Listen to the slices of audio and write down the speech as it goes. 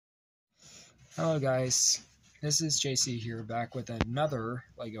Hello guys, this is JC here back with another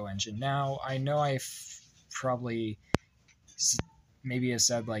LEGO engine. Now, I know I've probably maybe have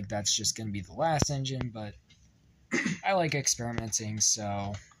said like that's just going to be the last engine, but I like experimenting,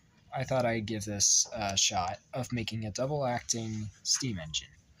 so I thought I'd give this a shot of making a double-acting steam engine.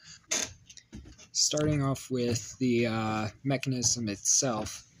 Starting off with the mechanism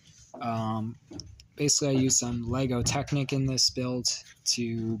itself, basically I used some LEGO Technic in this build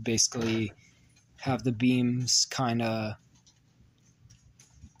to basically have the beams kind of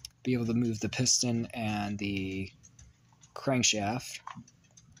be able to move the piston and the crankshaft,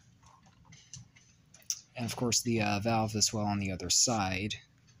 and of course the valve as well on the other side.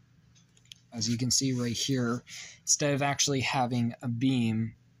 As you can see right here, instead of actually having a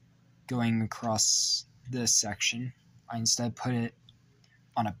beam going across this section, I instead put it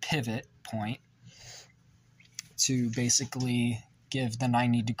on a pivot point to basically give the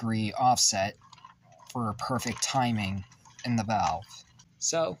 90-degree offset for perfect timing in the valve.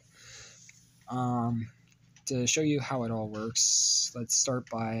 So, to show you how it all works, let's start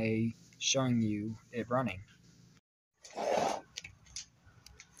by showing you it running.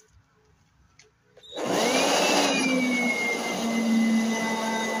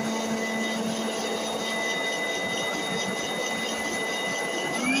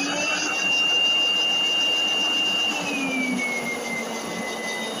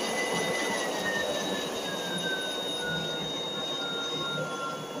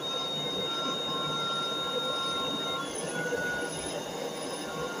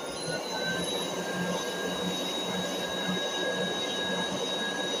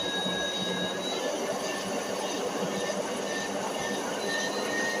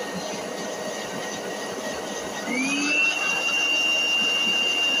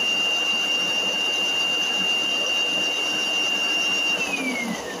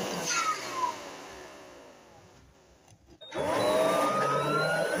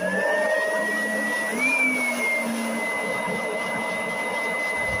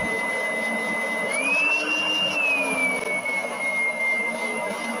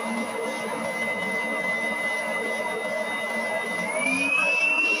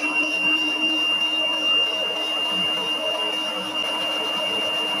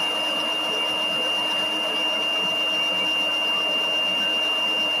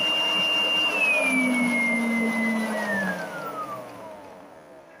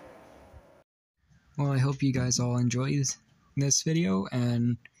 Well, I hope you guys all enjoyed this video,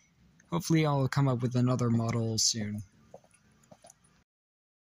 and hopefully I'll come up with another model soon.